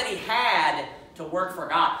time that he had to work for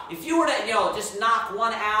God. If you were to, you know, just knock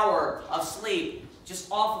 1 hour of sleep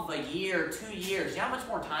just off of a year, 2 years, you know how much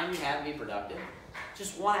more time you have to be productive?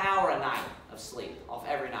 Just 1 hour a night of sleep off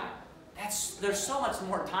every night. There's so much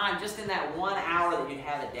more time just in that 1 hour that you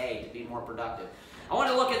have a day to be more productive. I want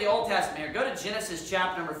to look at the Old Testament here. Go to Genesis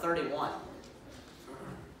chapter number 31.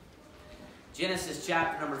 Genesis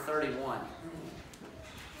chapter number 31,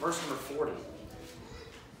 verse number 40.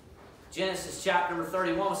 Genesis chapter number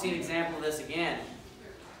 31, we'll see an example of this again.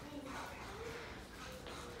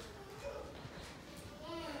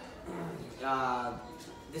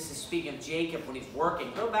 This is speaking of Jacob when he's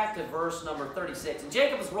working. Go back to verse number 36. And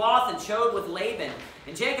Jacob was wroth and chode with Laban.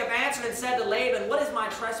 And Jacob answered and said to Laban, what is my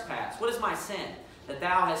trespass? What is my sin, that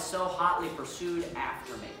thou hast so hotly pursued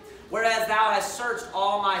after me? Whereas thou hast searched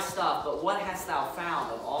all my stuff, but what hast thou found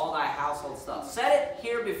of all thy household stuff? Set it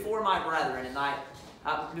here before my brethren and thy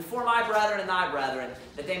brethren,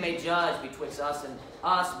 that they may judge betwixt us and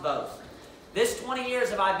us both. This 20 years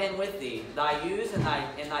have I been with thee. Thy ewes and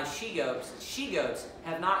thy she-goats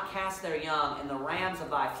have not cast their young, and the rams of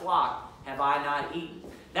thy flock have I not eaten.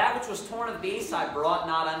 That which was torn of beasts I brought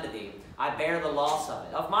not unto thee. I bear the loss of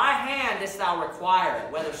it. Of my hand didst thou require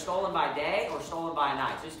it, whether stolen by day or stolen by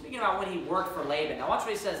night. So he's speaking about when he worked for Laban. Now watch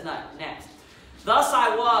what he says next. Thus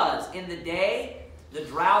I was in the day, the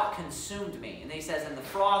drought consumed me. And then he says, and the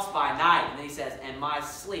frost by night. And then he says, and my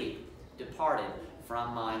sleep departed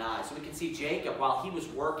from mine eyes. So we can see Jacob, while he was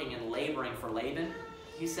working and laboring for Laban,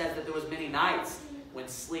 he said that there was many nights when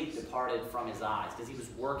sleep departed from his eyes, because he was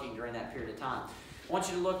working during that period of time. I want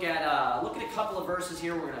you to look at a couple of verses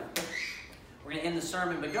here. We're gonna end the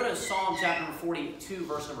sermon, but go to Psalm chapter number 42,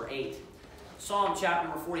 verse number 8. Psalm chapter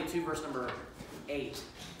number 42, verse number 8.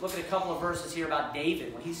 Look at a couple of verses here about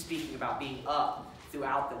David when he's speaking about being up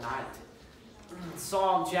throughout the night.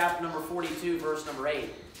 Psalm chapter number 42, verse number 8.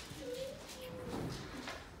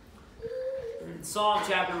 Psalm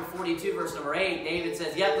chapter number 42, verse number 8, David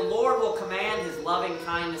says, yet the Lord will command his loving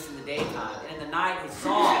kindness in the daytime, and in the night his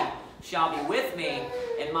song shall be with me,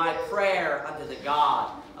 and my prayer unto the God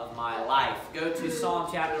of my life. Go to Psalm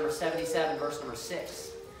chapter number 77, verse number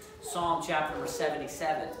 6. Psalm chapter number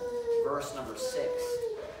 77, verse number 6.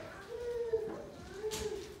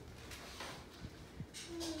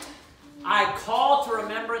 I call to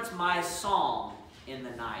remembrance my psalm in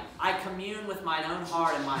the night. I commune with mine own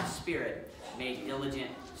heart and my spirit made diligent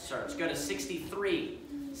search. Go to 63,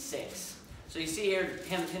 6. So you see here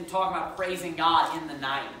him talking about praising God in the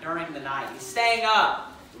night, during the night. He's staying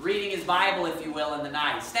up, reading his Bible, if you will, in the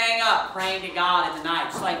night. He's staying up, praying to God in the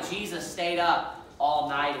night, just like Jesus stayed up all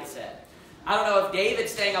night, it said. I don't know if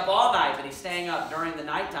David's staying up all night, but he's staying up during the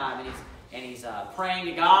nighttime, and he's praying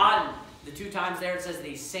to God. And the 2 times there it says that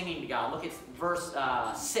he's singing to God. Look at verse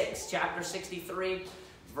 6, chapter 63,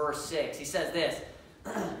 verse 6. He says this,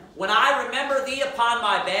 when I remember thee upon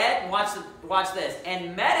my bed, watch this,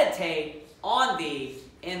 and meditate on thee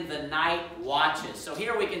in the night watches. So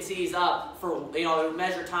here we can see he's up for,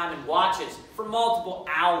 measure time in watches for multiple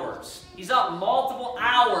hours. He's up multiple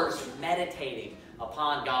hours meditating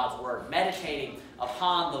upon God's word, meditating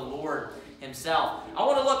upon the Lord himself. I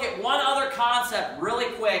want to look at one other concept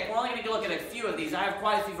really quick. We're only going to look at a few of these. I have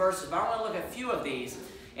quite a few verses, but I want to look at a few of these.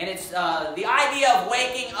 And it's the idea of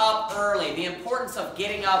waking up early, the importance of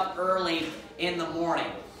getting up early in the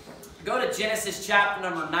morning. Go to Genesis chapter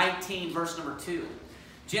number 19, verse number 2.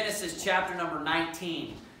 Genesis chapter number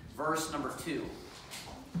 19, verse number 2.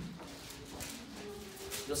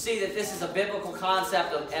 You'll see that this is a biblical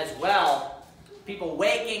concept as well. People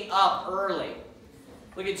waking up early.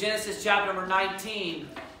 Look at Genesis chapter number 19,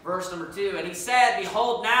 verse number 2. And he said,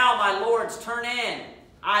 Behold, now, my lords, turn in,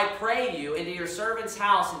 I pray you, into your servant's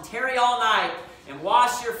house, and tarry all night, and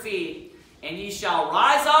wash your feet, and ye shall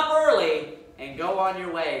rise up early, and go on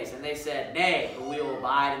your ways. And they said, Nay, but we will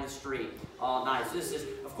abide in the street all night. So this is,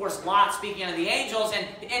 of course, Lot speaking of the angels,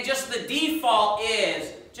 and just the default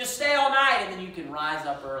is, just stay all night, and then you can rise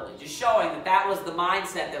up early. Just showing that that was the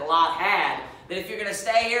mindset that Lot had, that if you're going to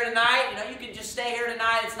stay here tonight, you can just stay here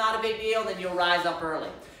tonight, it's not a big deal, then you'll rise up early.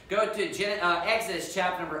 Go to Exodus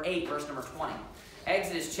chapter number 8, verse number 20.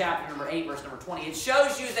 Exodus chapter number 8, verse number 20. It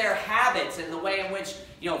shows you their habits and the way in which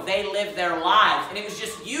they live their lives. And it was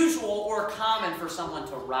just usual or common for someone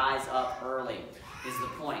to rise up early, is the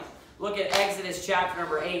point. Look at Exodus chapter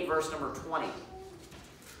number 8, verse number 20.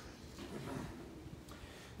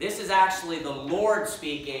 This is actually the Lord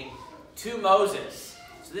speaking to Moses.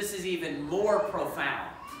 So this is even more profound.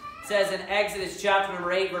 It says in Exodus chapter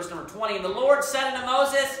number 8, verse number 20, And the Lord said unto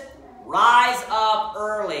Moses, Rise up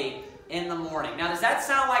early in the morning. Now, does that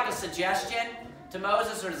sound like a suggestion to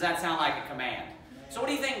Moses, or does that sound like a command? So what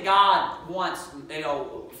do you think God wants,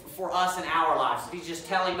 for us in our lives? If he's just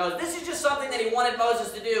telling Moses, this is just something that he wanted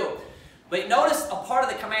Moses to do. But notice a part of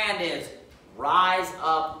the command is, rise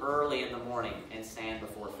up early in the morning and stand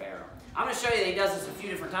before Pharaoh. I'm going to show you that he does this a few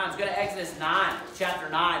different times. Go to Exodus 9, chapter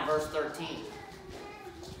 9, verse 13.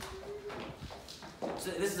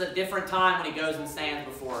 So this is a different time when he goes and stands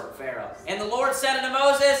before Pharaoh. And the Lord said unto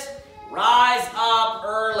Moses, Rise up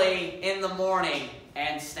early in the morning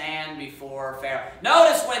and stand before Pharaoh.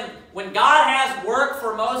 Notice when God has work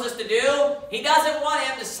for Moses to do, he doesn't want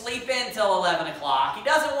him to sleep in till 11 o'clock. He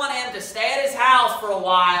doesn't want him to stay at his house for a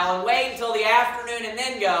while and wait until the afternoon and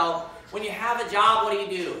then go. When you have a job, what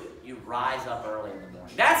do? You rise up early in the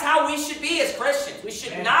morning. That's how we should be as Christians. We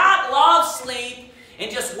should not love sleep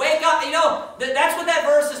and just wake up. That's what that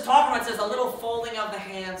verse is talking about. It says a little folding of the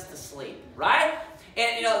hands to sleep, right?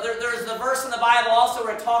 And there's the verse in the Bible also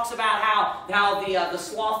where it talks about how the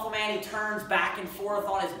slothful man, he turns back and forth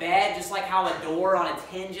on his bed, just like how a door on its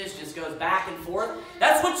hinges just goes back and forth.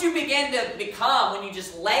 That's what you begin to become when you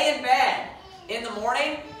just lay in bed in the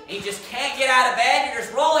morning and you just can't get out of bed. You're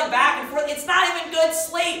just rolling back and forth. It's not even good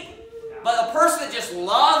sleep. But a person that just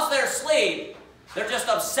loves their sleep, they're just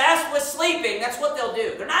obsessed with sleeping, that's what they'll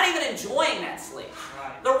do. They're not even enjoying that sleep.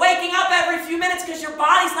 They're waking up every few minutes because your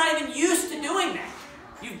body's not even used to doing that.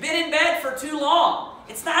 You've been in bed for too long.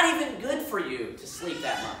 It's not even good for you to sleep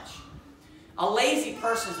that much. A lazy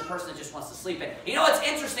person is a person that just wants to sleep in. You know what's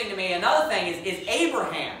interesting to me? Another thing is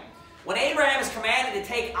Abraham. When Abraham is commanded to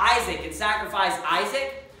take Isaac and sacrifice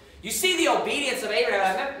Isaac, you see the obedience of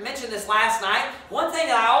Abraham. I mentioned this last night. One thing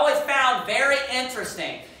that I always found very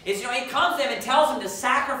interesting is, he comes to him and tells him to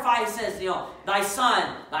sacrifice, says, thy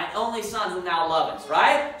son, thy only son whom thou lovest,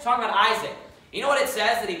 right? He's talking about Isaac. You know what it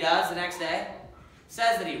says that he does the next day? It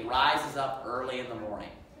says that he rises up early in the morning.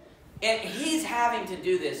 And he's having to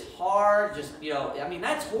do this hard,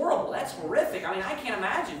 that's horrible. That's horrific. I can't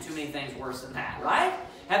imagine too many things worse than that, right?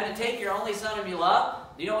 Having to take your only son whom you love.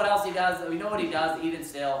 Do you know what else he does? We know what he does even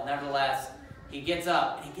still. Nevertheless, he gets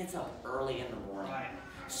up, and he gets up early in the morning.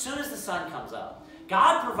 As soon as the sun comes up.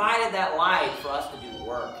 God provided that light for us to do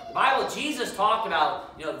work. The Bible, Jesus talked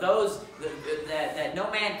about, those that no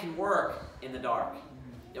man can work in the dark.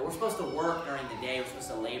 That we're supposed to work during the day. We're supposed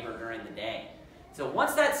to labor during the day. So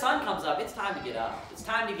once that sun comes up, it's time to get up. It's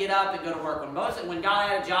time to get up and go to work. When God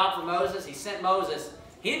had a job for Moses, he sent Moses.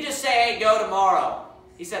 He didn't just say, hey, go tomorrow.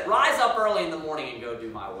 He said, rise up early in the morning and go do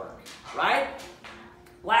my work. Right?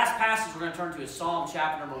 Last passage we're going to turn to is Psalm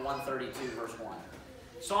chapter number 132, verse 1.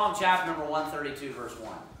 Psalm chapter number 132, verse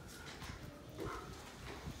 1.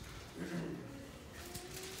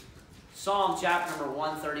 Psalm chapter number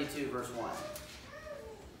 132, verse 1.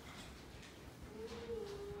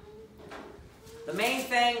 The main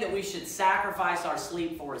thing that we should sacrifice our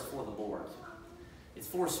sleep for is for the Lord. It's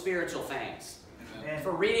for spiritual things. It's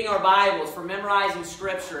for reading our Bibles, for memorizing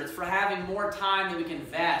Scripture. It's for having more time that we can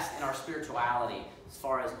invest in our spirituality as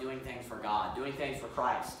far as doing things for God, doing things for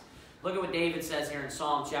Christ. Look at what David says here in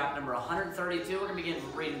Psalm chapter number 132. We're going to begin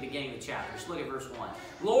reading the beginning of the chapter. Just look at verse 1.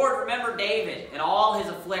 Lord, remember David and all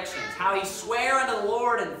his afflictions, how he sware unto the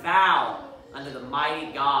Lord and vowed, unto the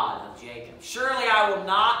mighty God of Jacob. Surely I will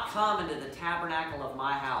not come into the tabernacle of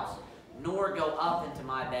my house, nor go up into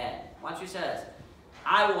my bed. Watch what he says.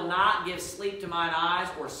 I will not give sleep to mine eyes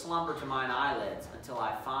or slumber to mine eyelids until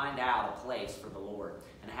I find out a place for the Lord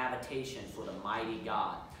and a habitation for the mighty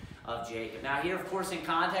God of Jacob. Now here, of course, in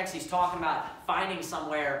context, he's talking about finding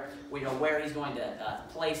somewhere where he's going to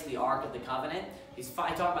place the Ark of the Covenant. He's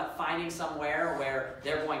talking about finding somewhere where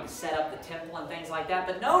they're going to set up the temple and things like that.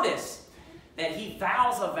 But notice that he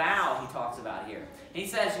vows a vow, he talks about here. And he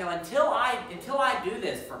says, until I do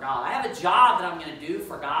this for God, I have a job that I'm going to do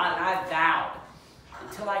for God, and I've vowed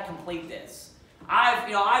until I complete this.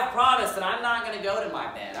 I've promised that I'm not going to go to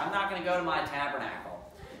my bed. I'm not going to go to my tabernacle.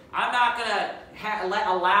 I'm not going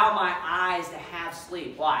to allow my eyes to have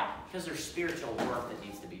sleep. Why? Because there's spiritual work that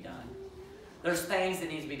needs to be done. There's things that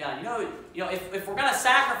need to be done. If we're going to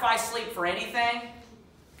sacrifice sleep for anything,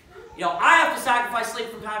 I have to sacrifice sleep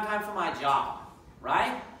from time to time for my job,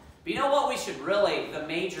 right? But you know what the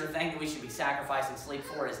major thing that we should be sacrificing sleep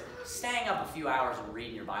for is staying up a few hours and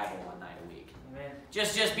reading your Bible one night a week. Amen.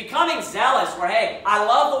 Just becoming zealous where, hey, I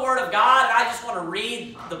love the Word of God and I just want to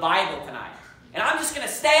read the Bible tonight. And I'm just going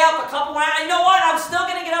to stay up a couple hours. You know what? I'm still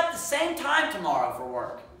going to get up the same time tomorrow for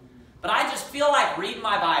work. But I just feel like reading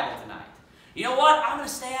my Bible tonight. You know what? I'm going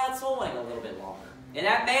to stay out souling a little bit longer. And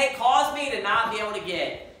that may cause me to not be able to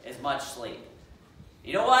get as much sleep.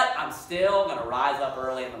 You know what? I'm still going to rise up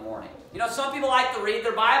early in the morning. Some people like to read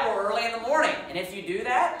their Bible early in the morning. And if you do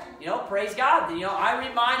that, praise God. I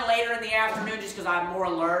read mine later in the afternoon just because I'm more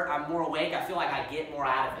alert, I'm more awake. I feel like I get more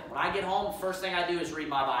out of it. When I get home, the first thing I do is read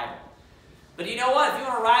my Bible. But you know what? If you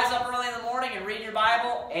want to rise up early in the morning and read your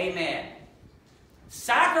Bible, amen.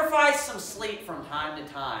 Sacrifice some sleep from time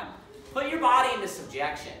to time. Put your body into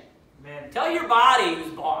subjection. Amen. Tell your body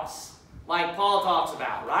who's boss, like Paul talks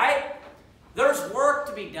about, right? There's work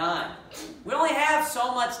to be done. We only have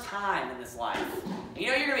so much time in this life. And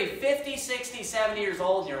you're going to be 50, 60, 70 years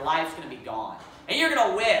old and your life's going to be gone. And you're going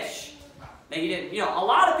to wish that you didn't. A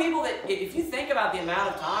lot of people that, if you think about the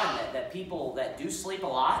amount of time that people that do sleep a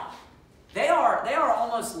lot, they are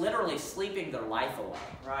almost literally sleeping their life away.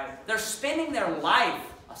 Right. They're spending their life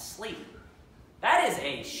asleep. That is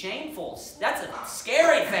a shameful, that's a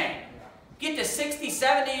scary thing. Get to 60,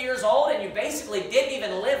 70 years old and you basically didn't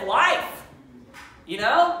even live life.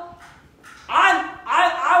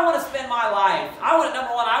 I want to spend my life,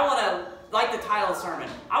 number one, I want to, like the title of the sermon,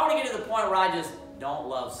 I want to get to the point where I just don't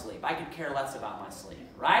love sleep. I could care less about my sleep,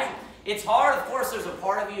 right? It's hard, of course, there's a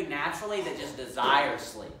part of you naturally that just desires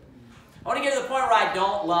sleep. I want to get to the point where I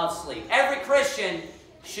don't love sleep. Every Christian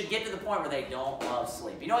should get to the point where they don't love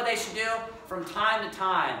sleep. You know what they should do? From time to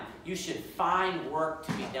time, you should find work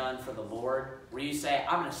to be done for the Lord, where you say,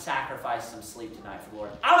 I'm going to sacrifice some sleep tonight for the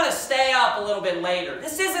Lord. I'm going to stay up a little bit later.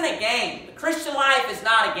 This isn't a game. The Christian life is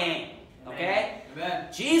not a game. Okay? Amen.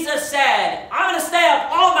 Jesus said, I'm going to stay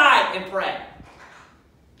up all night and pray.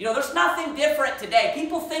 There's nothing different today.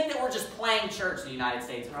 People think that we're just playing church in the United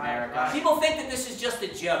States of America. Right. People think that this is just a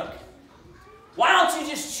joke. Why don't you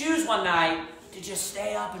just choose one night to just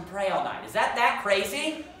stay up and pray all night? Is that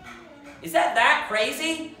crazy? Is that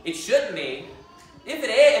crazy? It shouldn't be. If it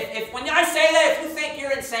is, if when I say that, if you think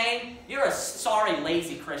you're insane, you're a sorry,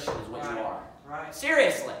 lazy Christian is what you are. Right.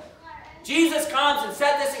 Seriously. Jesus comes and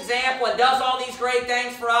set this example and does all these great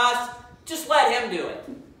things for us. Just let him do it.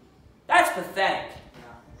 That's pathetic.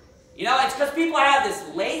 It's because people have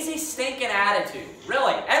this lazy, stinking attitude.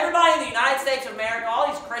 Really. Everybody in the United States of America,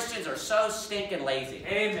 all these Christians are so stinking lazy.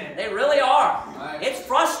 Amen. They really are. Right. It's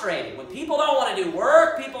frustrating. When people don't want to do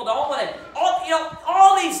work, people don't want to...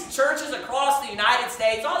 All these churches across the United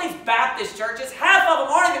States, all these Baptist churches, half of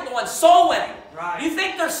them aren't even going soul winning. Right. You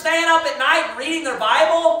think they're staying up at night and reading their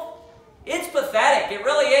Bible? It's pathetic. It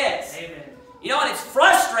really is. Amen. And it's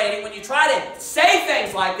frustrating when you try to say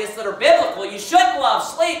things like this that are biblical. You shouldn't love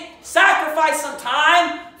sleep. Sacrifice some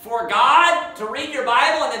time for God to read your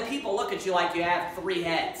Bible, and then people look at you like you have 3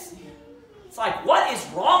 heads. It's like, what is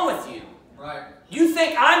wrong with you? Right. You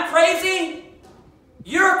think I'm crazy?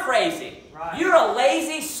 You're crazy. Right. You're a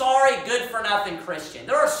lazy, sorry, good-for-nothing Christian.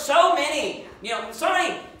 There are so many, so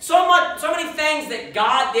many things that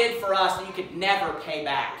God did for us that you could never pay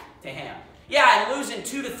back to Him. Yeah, and losing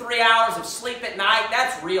 2 to 3 hours of sleep at night,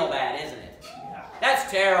 that's real bad, isn't it? Yeah.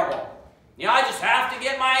 That's terrible. I just have to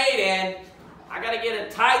get my 8 in. I got to get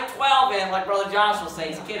a tight 12 in, like Brother Josh will say.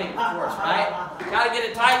 He's kidding, of course, right? Got to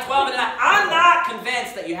get a tight 12 in. I'm not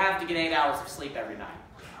convinced that you have to get 8 hours of sleep every night.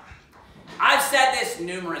 I've said this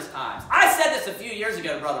numerous times. I said this a few years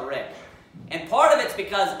ago to Brother Rick. And part of it's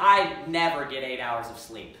because I never get 8 hours of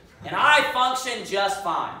sleep. And I function just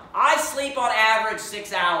fine. I sleep on average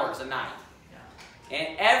 6 hours a night.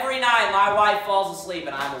 And every night my wife falls asleep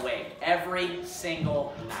and I'm awake. Every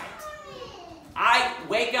single night. I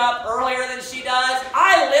wake up earlier than she does.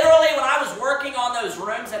 I literally, when I was working on those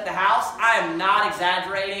rooms at the house, I am not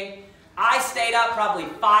exaggerating, I stayed up probably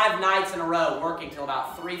 5 nights in a row working till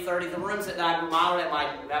about 3:30. The rooms that I remodeled at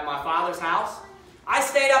my father's house, I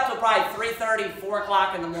stayed up till probably 3:30, 4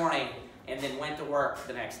 o'clock in the morning, and then went to work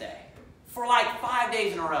the next day. For like 5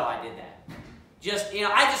 days in a row I did that.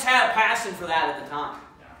 I just had a passion for that at the time.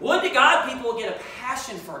 Would to God people would get a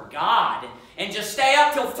passion for God and just stay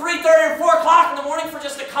up till 3:30 or 4 o'clock in the morning for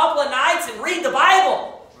just a couple of nights and read the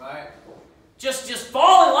Bible. Right. Just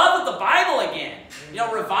fall in love with the Bible again.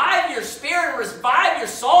 Revive your spirit, revive your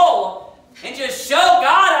soul, and just show God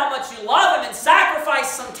how much you love Him and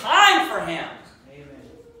sacrifice some time for Him.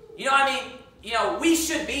 Amen. We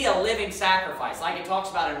should be a living sacrifice, like it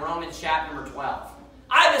talks about in Romans chapter number 12.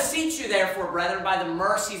 I beseech you, therefore, brethren, by the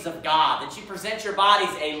mercies of God, that you present your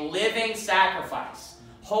bodies a living sacrifice,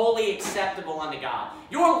 wholly acceptable unto God.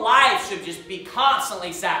 Your life should just be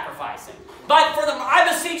constantly sacrificing. But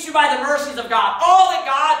I beseech you by the mercies of God, all that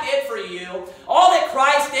God did for you, all that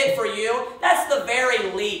Christ did for you, that's the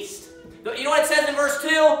very least. You know what it says in verse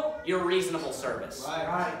 2? Your reasonable service.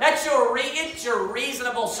 Right. That's your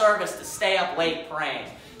reasonable service to stay up late praying,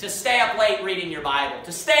 to stay up late reading your Bible,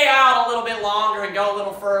 to stay out a little bit longer and go a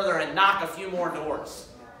little further and knock a few more doors,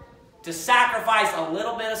 to sacrifice a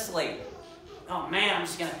little bit of sleep. Oh man,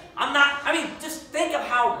 just think of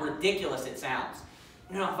how ridiculous it sounds.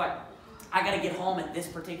 If I got to get home at this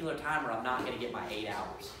particular time or I'm not going to get my 8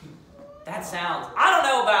 hours. That sounds, I don't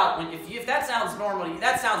know about, if that sounds normal,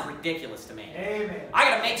 that sounds ridiculous to me. Amen. I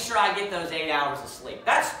got to make sure I get those 8 hours of sleep.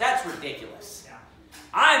 That's ridiculous. Yeah.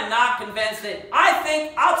 I'm not convinced that,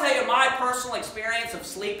 I'll tell you my personal experience of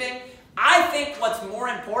sleeping, I think what's more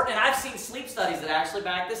important, and I've seen sleep studies that actually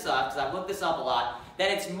back this up, because I've looked this up a lot,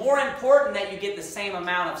 that it's more important that you get the same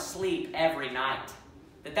amount of sleep every night.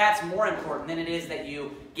 That's more important than it is that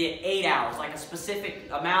you get 8 hours, like a specific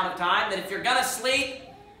amount of time, that if you're going to sleep,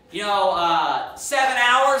 7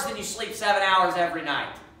 hours, then you sleep 7 hours every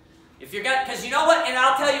night. If you're gonna, because you know what, and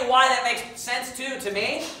I'll tell you why that makes sense too to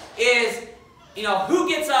me, is, who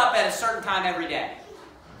gets up at a certain time every day?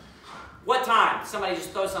 What time? Somebody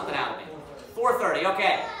just throw something out at me. 4:30,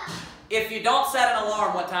 okay. If you don't set an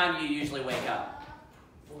alarm, what time do you usually wake up?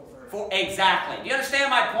 4:30. Exactly. Do you understand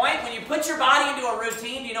my point? When you put your body into a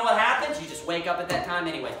routine, do you know what happens? You just wake up at that time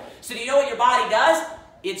anyway. So do you know what your body does?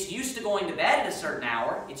 It's used to going to bed at a certain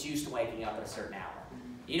hour. It's used to waking up at a certain hour.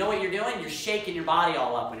 You know what you're doing? You're shaking your body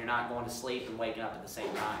all up when you're not going to sleep and waking up at the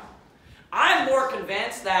same time. I'm more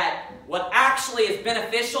convinced that what actually is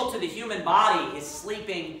beneficial to the human body is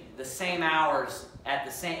sleeping the same hours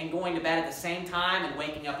and going to bed at the same time and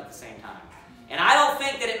waking up at the same time. And I don't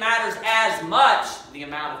think that it matters as much the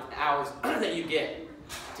amount of hours that you get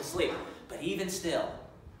to sleep. But even still,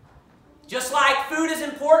 just like food is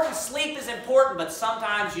important, sleep is important, but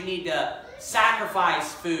sometimes you need to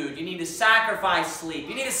sacrifice food. You need to sacrifice sleep.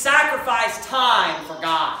 You need to sacrifice time for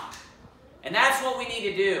God. And that's what we need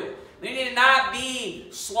to do. We need to not be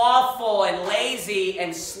slothful and lazy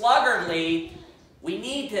and sluggardly. We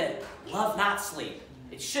need to love not sleep.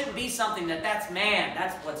 It shouldn't be something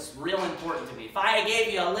that's what's real important to me. If I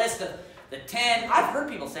gave you a list of the 10, I've heard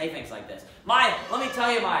people say things like this. Let me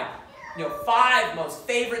tell you my 5 most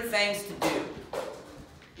favorite things to do.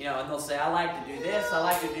 And they'll say, I like to do this, I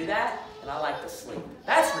like to do that, and I like to sleep.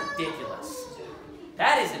 That's ridiculous.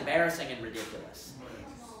 That is embarrassing and ridiculous.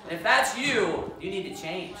 And if that's you, you need to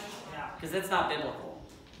change. Because it's not biblical.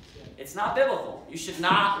 It's not biblical. You should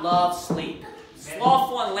not love sleep.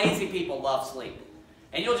 Slothful and lazy people love sleep.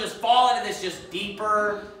 And you'll just fall into this just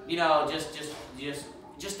deeper,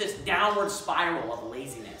 just this downward spiral of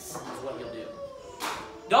laziness is what you'll do.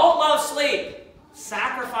 Don't love sleep.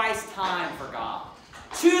 Sacrifice time for God.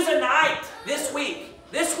 Choose a night this week.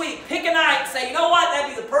 Pick a night and say, you know what?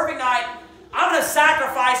 That'd be the perfect night. I'm going to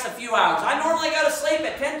sacrifice a few hours. I normally go to sleep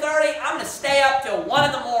at 10:30. I'm going to stay up till 1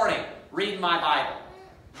 in the morning reading my Bible.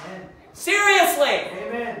 Amen. Seriously.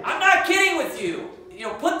 Amen. I'm not kidding with you.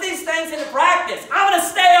 Put these things into practice. I'm going to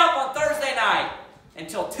stay up on Thursday night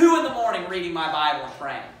until 2 in the morning reading my Bible and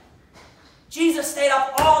praying. Jesus stayed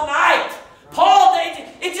up all night. Paul,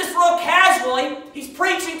 it's just real casually. He's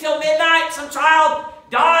preaching till midnight. Some child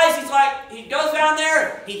dies. He goes down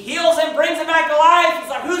there. He heals him, brings him back to life. He's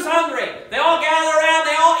like, who's hungry? They all gather around.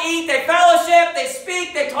 They all eat. They fellowship. They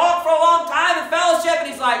speak. They talk for a long time in fellowship. And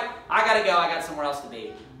he's like, I got to go. I got somewhere else to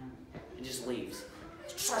be. And just leaves.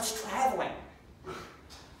 Starts traveling.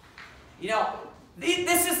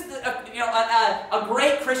 This is a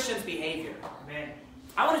great Christian's behavior. Amen.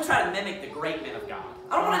 I want to try to mimic the great men of God.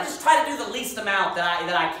 I don't want to just try to do the least amount that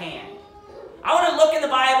I can. I want to look in the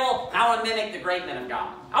Bible, and I want to mimic the great men of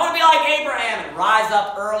God. I want to be like Abraham and rise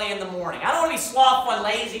up early in the morning. I don't want to be slothful and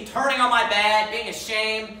lazy, turning on my bed, being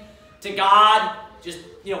ashamed to God, just,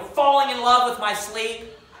 falling in love with my sleep.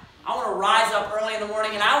 I want to rise up early in the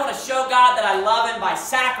morning, and I want to show God that I love Him by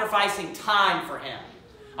sacrificing time for Him.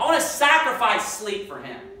 I want to sacrifice sleep for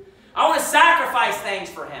Him. I want to sacrifice things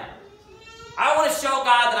for Him. I want to show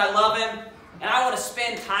God that I love Him, and I want to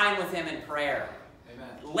spend time with Him in prayer.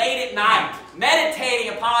 Amen. Late at night, meditating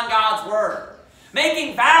upon God's Word. Making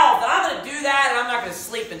vows that I'm going to do that, and I'm not going to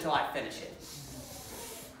sleep until I finish it.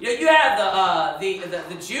 You have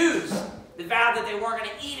the Jews that vowed that they weren't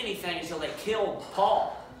going to eat anything until they killed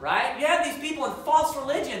Paul. Right? You have these people in false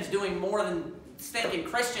religions doing more than stinking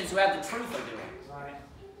Christians who have the truth are doing. Right.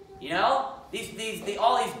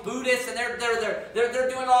 All these Buddhists, and they're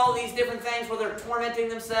doing all these different things where they're tormenting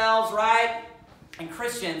themselves, right? And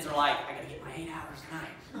Christians are like, I gotta get my 8 hours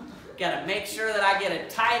a night. Gotta make sure that I get a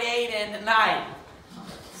tight 8 in the night.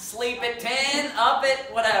 Sleep at 10, up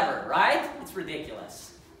at whatever, right? It's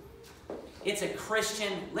ridiculous. It's a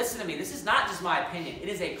Christian, listen to me, this is not just my opinion. It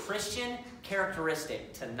is a Christian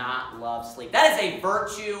characteristic to not love sleep. That is a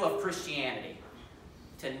virtue of Christianity,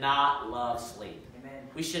 to not love sleep. Amen.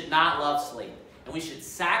 We should not love sleep, and we should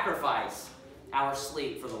sacrifice our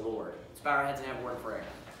sleep for the Lord. Let's bow our heads and have a word of prayer.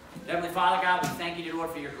 Heavenly Father, God, we thank you, dear Lord,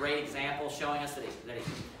 for your great example, showing us that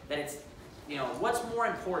it's, what's more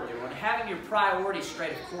important, dear Lord, having your priorities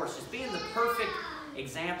straight, of course, just being the perfect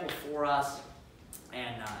example for us,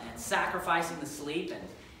 and sacrificing the sleep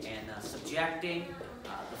and subjecting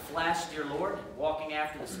the flesh, dear Lord, and walking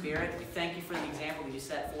after the Spirit. We thank you for the example that you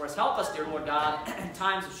set for us. Help us, dear Lord God, in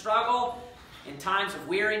times of struggle, in times of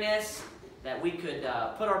weariness, that we could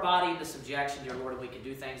put our body into subjection, dear Lord, and we could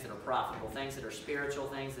do things that are profitable, things that are spiritual,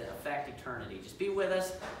 things that affect eternity. Just be with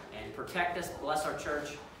us and protect us, bless our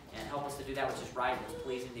church, and help us to do that which is right and is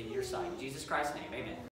pleasing in your sight. In Jesus Christ's name, amen.